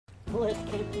let's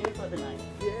camp here for the night.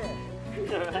 Yeah.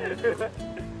 Alright.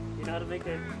 You know how to make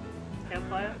a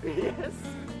campfire? Yes.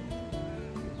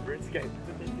 RuneScape.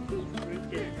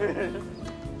 RuneScape.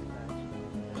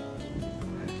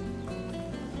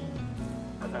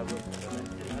 That's how it looks. I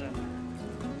don't know.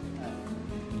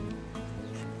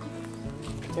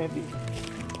 Campy.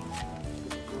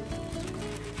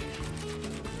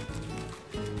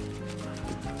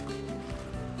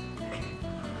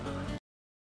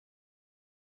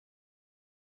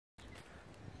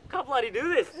 Can't bloody do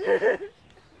this!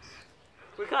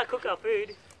 We can't cook our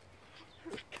food.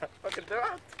 Can't fucking do it.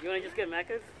 You wanna just get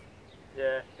Macca's?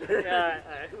 Yeah.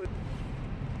 Alright.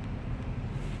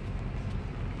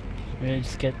 We're gonna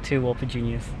just get 2 Whopper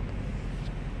Juniors.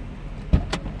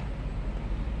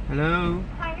 Hello?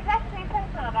 Hi, is that same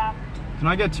soda? Can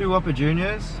I get 2 Whopper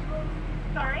Juniors?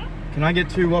 Sorry? Can I get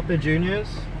 2 Whopper Juniors?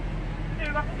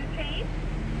 2 Whoppers of cheese?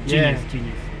 Juniors, Yeah.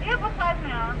 Juniors. Yeah, what size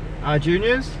now?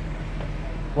 Juniors?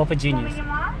 Whopper One Juniors. medium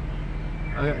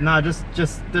large? No, just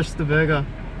the burger.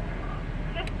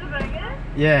 Just the burgers?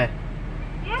 Yeah.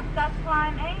 Yep, that's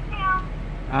fine. Anything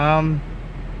else?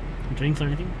 Drinks or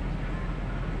anything?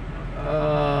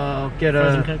 I'll get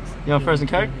Frozen a... Cokes? You want frozen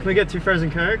Coke? Can we get 2 frozen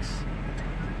Cokes?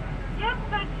 Yep,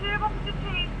 so 2 Whoppers of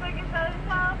cheese, burger soda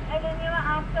sauce, and then you were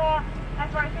after a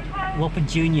frozen Coke? Whopper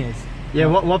Juniors. Yeah,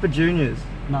 Whopper Juniors.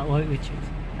 No, which is?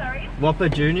 Sorry? Whopper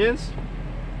Juniors?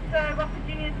 So Whopper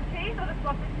Juniors of cheese or just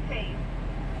Whoppers of cheese?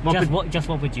 Just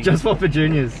Whopper Juniors. Just Whopper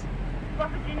Juniors.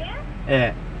 Whopper Juniors?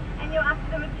 Yeah. And you're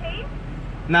after them with cheese?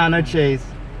 No cheese.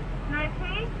 No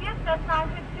cheese? Yep, that's fine.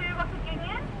 So 2 Whopper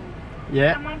Juniors?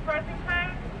 Yeah. And 1 frozen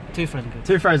Coke? 2 Frozen Cokes.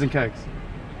 2 frozen Cokes.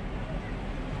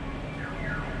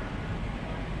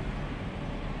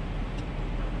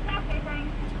 Okay,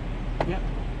 thanks. Yep.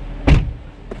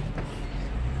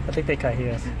 I think they can't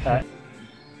hear us.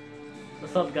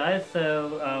 What's up guys,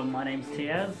 so my name's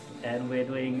Tiaz and we're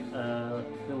doing a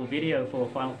little video for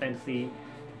Final Fantasy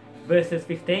Versus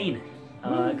 15.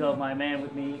 I got my man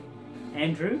with me,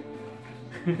 Andrew.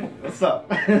 What's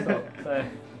up? So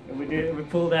we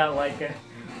pulled out like a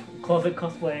closet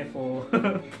cosplay for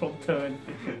Prompto and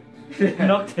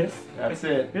Noctis. That's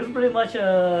it. This is pretty much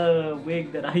a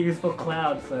wig that I use for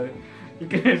Cloud, so you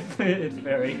can see it's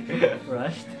very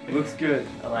rushed. Looks good.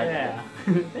 I like it. Yeah,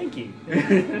 thank you.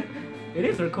 It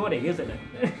is recording, isn't it?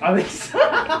 I think so.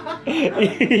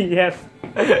 Yes,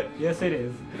 yes it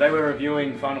is. Today we're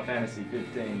reviewing Final Fantasy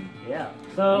 15. Yeah,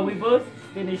 so we both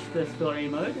finished the story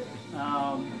mode.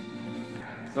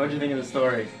 So what do you think of the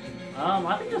story?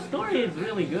 I think the story is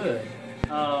really good.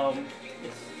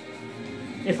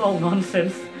 It's all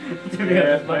nonsense, to be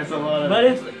honest, but it's a lot of... but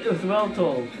it's well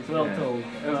told. It's well told.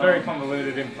 It was very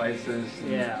convoluted in places.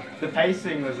 Yeah. The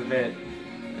pacing was a bit,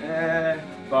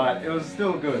 but it was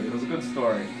still good. It was a good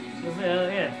story.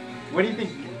 Yeah. What do you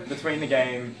think between the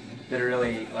game that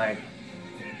really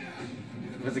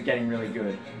was it getting really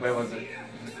good? Where was it?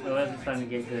 Well, it was starting to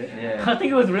get good. Yeah. I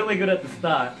think it was really good at the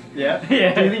start. Yeah.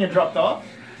 Yeah. Do you think it dropped off?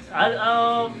 See,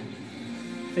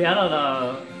 I don't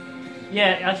know.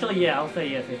 Yeah, actually, yeah, I'll say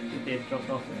yes. It did drop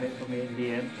off a bit for me in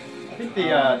the end. I think the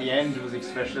end was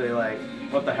especially like,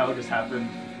 what the hell just happened?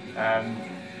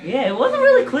 Yeah, it wasn't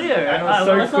really clear. And it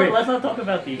was so quick. Let's not talk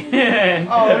about the end.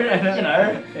 Oh, you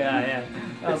know. Yeah.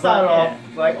 It started off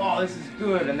like, oh, this is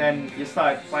good, and then you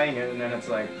start playing it, and then it's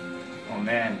like, oh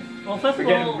man. Well, first we're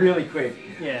of all, getting really quick.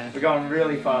 Yeah. We're going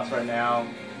really fast right now.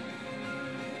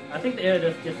 I think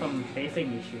there's just some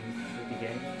pacing issues with the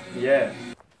game. Yeah.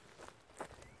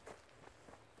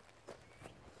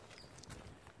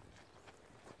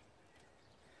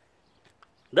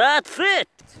 That's it!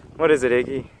 What is it,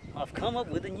 Iggy? I've come up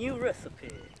with a new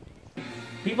recipe.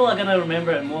 People are gonna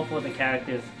remember it more for the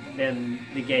characters than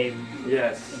the game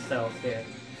itself. Yeah.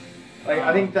 Like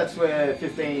I think that's where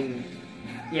 15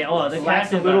 the lacks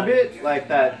characters a little bit, like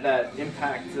that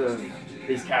impact of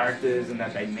these characters and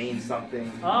that they mean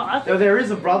something. I think, Though there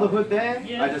is a brotherhood there.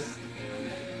 Yeah.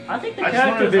 I think the I just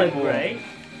wanted a characters bit are more. great,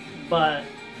 but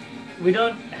we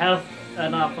don't have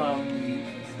enough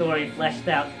story fleshed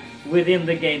out within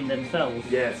the game themselves.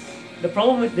 Yes. The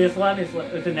problem with this one is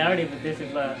with the narrative with this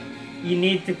is that you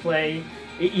need to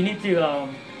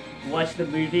watch the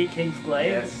movie King's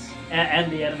Glaive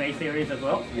and the anime series as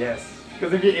well. Yes.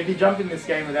 Because if you jump in this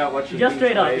game without watching Just King's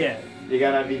straight up, Glaive, yeah. you're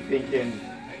gonna be thinking.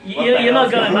 You're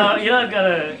not gonna know. You're not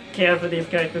gonna care for these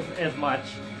characters as much.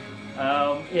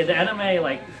 The anime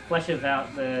like fleshes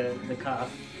out the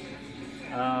cast.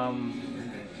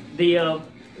 The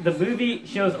movie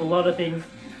shows a lot of things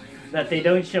that they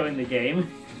don't show in the game.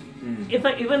 In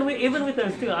fact, even with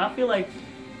those two, I feel like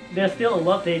there's still a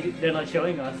lot they're not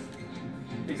showing us.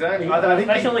 Exactly. I think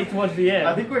Especially towards the end.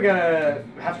 I think we're gonna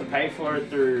have to pay for it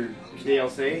through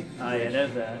DLC. Oh yeah,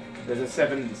 there's that. There's a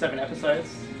seven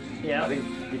episodes. Yeah. I think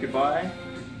you could buy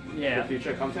Yeah. for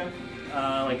future content.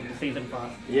 Like the season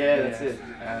pass. Yeah, that's it.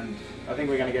 And I think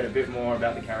we're gonna get a bit more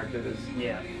about the characters.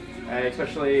 Yeah. And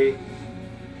especially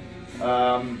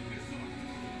part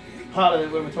of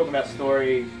it, when we're talking about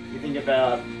story, you think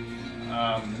about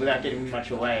without getting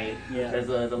much away. Yeah. There's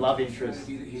the love interest,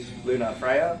 Luna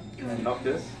Freya and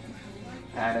Noctis,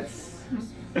 and it's.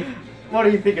 What do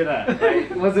you think of that? Like,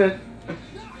 was it?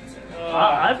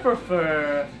 I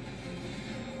prefer.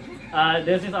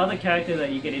 There's this other character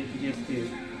that you get introduced to,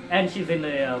 and she's in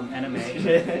the anime.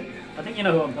 I think you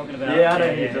know who I'm talking about. Yeah, I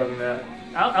know who you're talking about.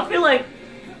 I feel like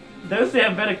those two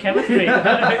have better chemistry.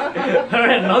 Her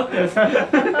and Noctis.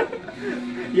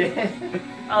 Yeah.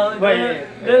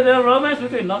 The romance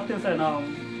between Noctis and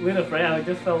Luna Freya, I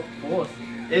just felt forced.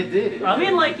 It did. I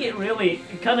mean, like it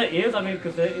kind of is. I mean,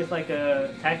 because it's like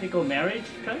a tactical marriage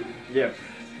kind of. Yeah.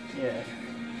 Yeah.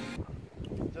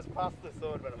 Just pass the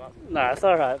sword when I'm up. Nah, it's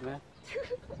alright, man.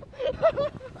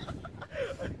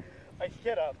 I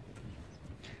get up.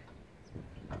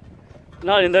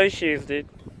 Not in those shoes, dude.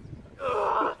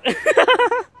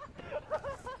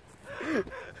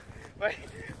 Wait.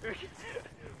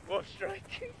 Wolf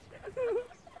strike.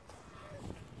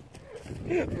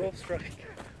 Wolf strike.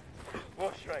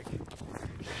 Wolf strike.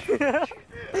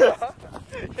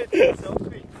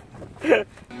 Selfie.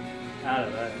 I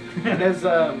don't know. And there's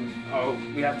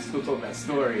we have to still talk about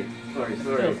story.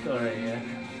 Still story,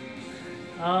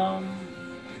 yeah.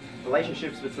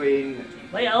 Relationships between.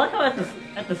 Like, I like how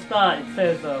at the start it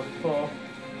says for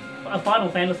a Final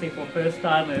Fantasy for first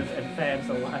timers and fans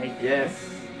alike. Yes.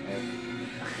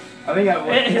 I think that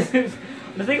was.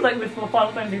 The thing like with for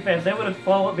Final Fantasy fans, they would have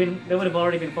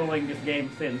already been following this game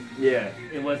since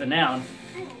it was announced,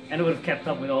 and it would have kept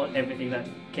up with everything that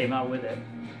came out with it.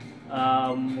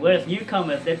 Whereas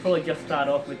newcomers, they'd probably just start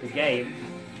off with the game,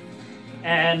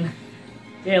 and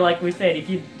yeah, like we said, if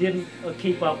you didn't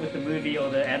keep up with the movie or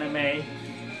the anime,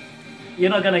 you're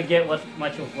not gonna get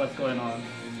much of what's going on.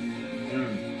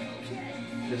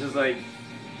 It's just like,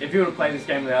 if you were to play this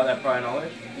game without that prior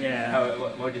knowledge,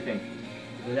 what would you think?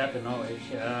 Without the knowledge,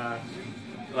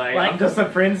 like I'm just a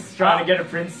prince trying to get a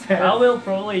princess. I will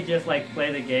probably just like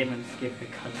play the game and skip the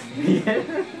cutscenes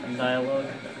and dialogue.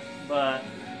 But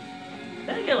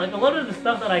then again, like a lot of the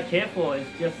stuff that I care for is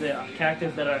just the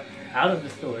characters that are out of the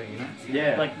story, you know?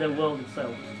 Yeah. Like the world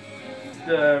itself.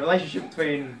 The relationship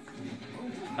between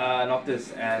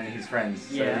Noctis and his friends.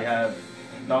 So we have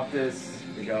Noctis,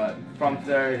 we got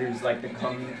Prompto, who's like the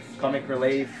comic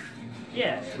relief.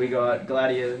 Yeah. We got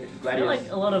Gladius. They're like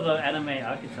a lot of anime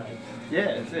archetypes.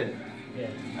 Yeah, that's it.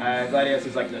 Yeah. Gladius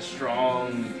is like the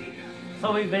strong.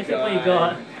 So we basically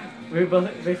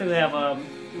basically have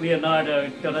Leonardo,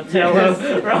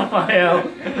 Donatello, Raphael,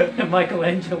 and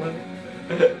Michelangelo.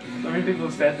 So many people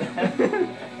have said that.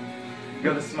 You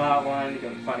got the smart one, you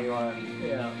got the funny one.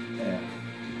 Yeah.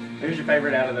 Who's your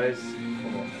favorite out of those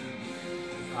four?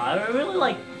 I really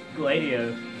like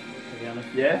Gladio, to be honest.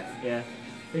 Yeah? Yeah.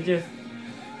 It just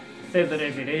says it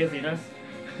as it is, you know?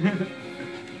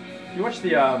 You watch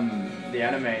the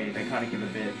anime, they kind of give a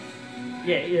bit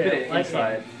bit of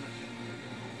insight.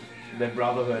 Their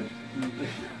brotherhood.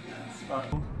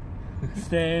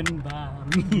 Stand by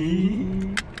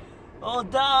me. Oh,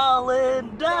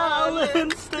 darling,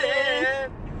 darling,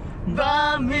 stand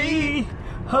by me.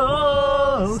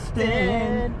 Oh,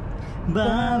 stand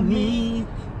by me.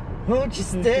 Won't you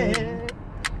stand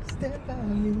by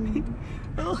me?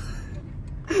 Oh,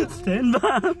 stand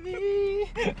by me.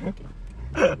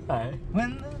 Hi.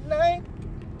 When the night.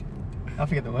 I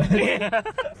forget the word. Yeah.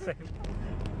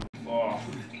 Oh.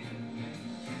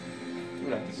 What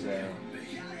would I have to say?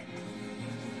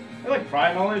 I like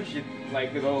prior knowledge,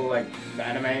 like with all like the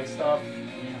anime and stuff.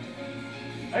 Yeah.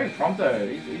 I think Prompto,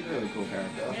 he's a really cool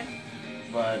character. Yeah.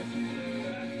 But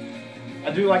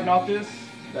I do like Noctis,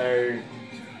 though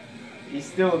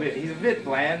he's a bit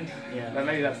bland. Yeah. But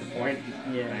maybe that's the point.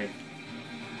 Yeah. Like,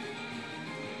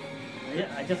 Yeah,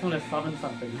 I just want to summon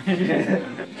something.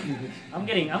 I'm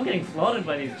getting slaughtered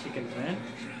by these chickens, man.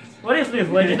 What is this,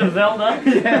 Legend of Zelda?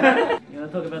 Yeah. You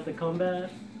want to talk about the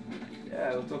combat?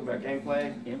 Yeah, we'll talk about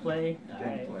gameplay. Gameplay?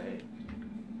 Gameplay.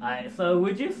 Alright, so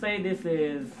would you say this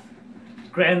is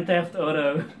Grand Theft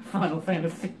Auto Final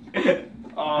Fantasy?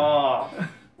 Oh,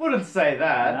 wouldn't say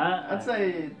that. Nah. I'd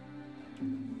say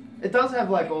it does have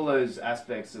like all those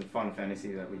aspects of Final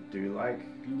Fantasy that we do like.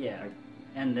 Yeah.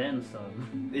 And then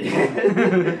some.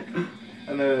 Yeah.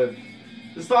 And the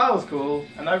style is cool,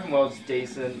 and the open world's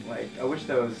decent. Like, I wish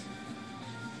there was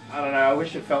I don't know. I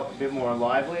wish it felt a bit more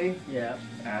lively. Yeah.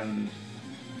 And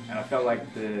I felt like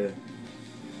the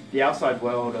outside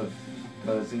world of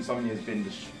because Insomnia has been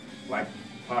like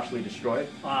partially destroyed.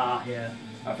 Ah, yeah.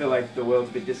 I feel like the world's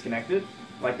a bit disconnected.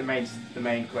 Like the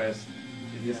main quest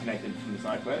is disconnected from the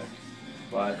side quests,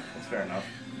 but it's fair enough.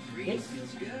 It's,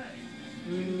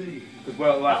 Because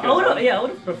well, life I goes would on. have, yeah, I would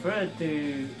have preferred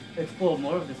to explore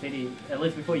more of the city, at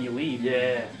least before you leave.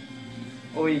 Yeah.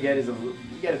 All you get is you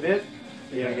get a bit,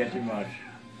 but you don't Yeah. get too much.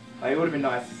 Like, it would have been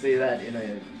nice to see that in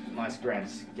a nice grand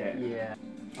scale. Yeah.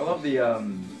 I love the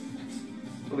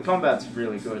well, the combat's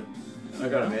really good. I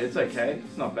gotta admit, it's okay.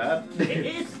 It's not bad.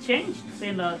 It's changed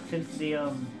since the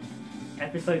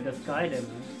episode the Sky demo.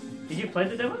 Did you play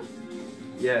the demo?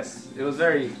 Yes, it was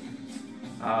very.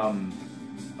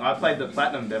 I played the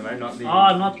platinum demo, not the.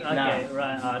 Oh, not okay, Nah.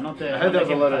 right. Not the. I heard there was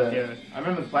a lot of. Zero. I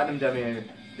remember the platinum demo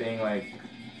being like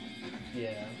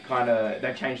Yeah. kind of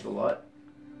that changed a lot.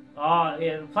 Oh,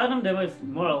 yeah. Platinum demo is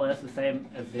more or less the same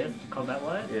as this,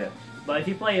 combat-wise. Yeah. But if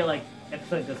you play like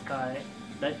episode the Sky,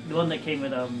 the one that came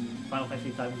with Final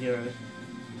Fantasy Type 0,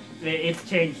 it's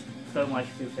changed so much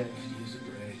since then.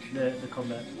 The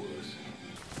combat.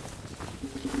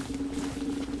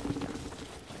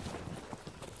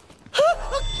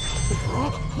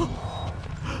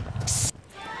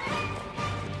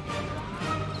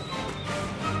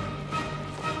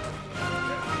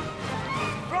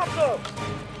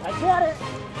 I got it!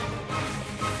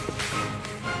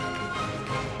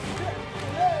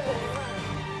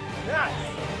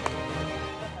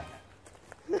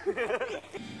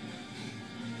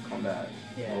 Combat.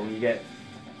 Yeah. Well, you get.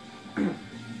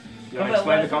 You want Combat to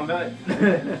explain the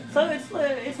combat? So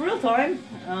it's real time.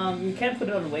 You can put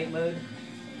it on wait mode.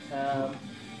 I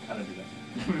don't do that.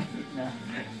 No,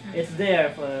 it's there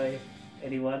for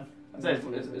anyone. I'd say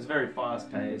it's very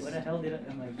fast paced. Where the hell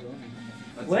am I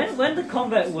going? When the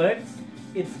combat works,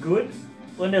 it's good.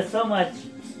 When there's so much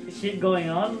shit going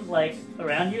on, like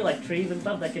around you, like trees and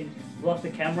stuff that can block the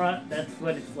camera, that's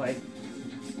when it's like,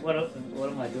 what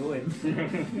am I doing?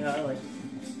 You know, like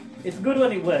it's good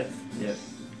when it works. Yes.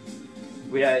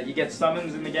 You get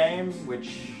summons in the game,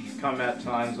 which come at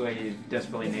times where you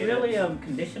desperately It's need really it.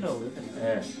 conditional, isn't it?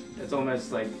 Yeah. It's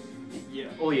almost like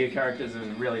all your characters are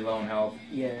really low on health,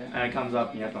 Yeah. and it comes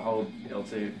up and you have to hold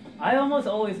L2. I almost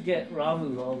always get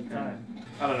Ramu all the time.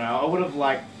 I don't know. I would have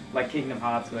liked like Kingdom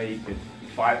Hearts where you could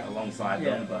fight alongside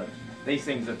Yeah. them, but these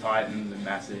things are titans and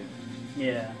massive.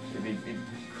 Yeah. It'd be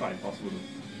quite impossible to.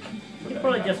 You could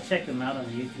probably just check them out on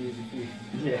YouTube if you,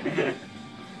 Yeah.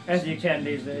 as you can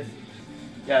these days.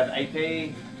 You have AP,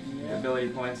 Yeah. ability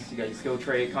points. You got your skill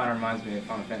tree. It kind of reminds me of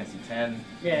Final Fantasy X.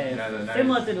 Yeah, You know, the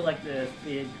similar nose. to like the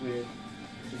speed grid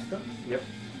system. Yep.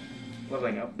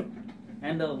 Leveling up.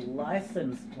 And the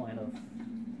license point of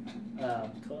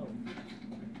 12.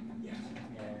 Yes.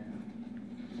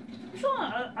 Yeah. Sure,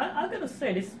 I gotta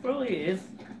say, this probably is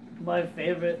my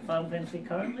favorite Final Fantasy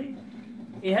currently.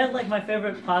 It has like my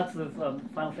favorite parts of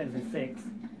Final Fantasy VI,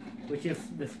 which is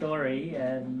the story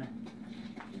and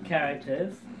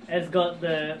characters. And it's got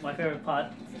my favorite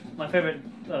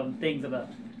things about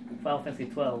Final Fantasy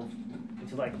 12,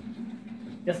 which is like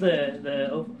just the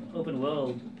open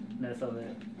worldness of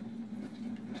it.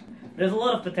 There's a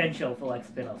lot of potential for like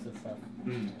spin-offs and stuff.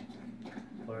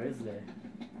 Or is there?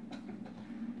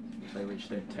 They reached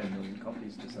their 10 million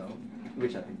copies to sell,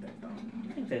 which I think they've done.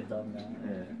 I think they've done that.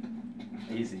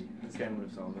 Yeah. Easy. This game would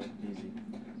have sold it. Easy.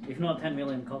 If not 10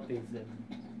 million copies, then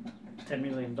 $10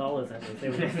 million at least. They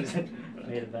would have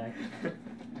made it back.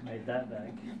 Made that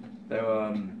back.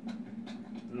 So,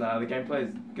 no, the gameplay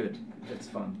is good. It's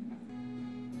fun.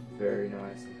 Very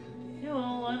nice. Yeah,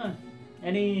 well, I don't know.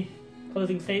 Any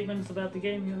closing statements about the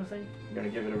game you want to say? You gonna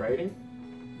give it a rating?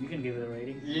 You can give it a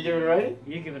rating. You give it a rating?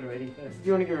 You give it a rating first.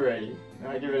 You want to give it a rating?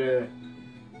 I give it a.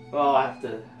 Well, I have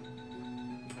to.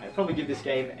 I'd probably give this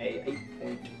game a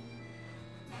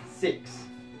 8.6.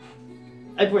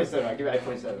 8.7. I give it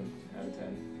 8.7 out of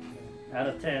 10. Out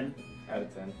of 10, Out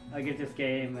of 10. I give this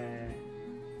game.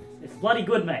 It's bloody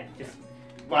good, mate. Just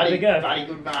Bloody go. Bloody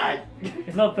good night.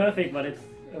 it's not perfect, but it's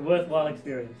a worthwhile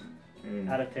experience.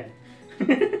 Out of 10.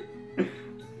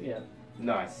 Yeah.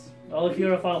 Nice. Well, if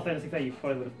you're a Final Fantasy fan, you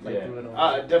probably would have played through it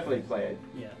all. Definitely play it.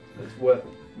 Yeah. It's worth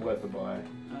a buy.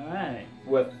 Alright.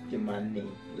 Worth your money.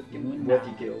 Worth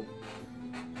your gil.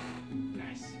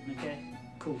 Nice. Okay.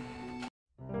 Cool.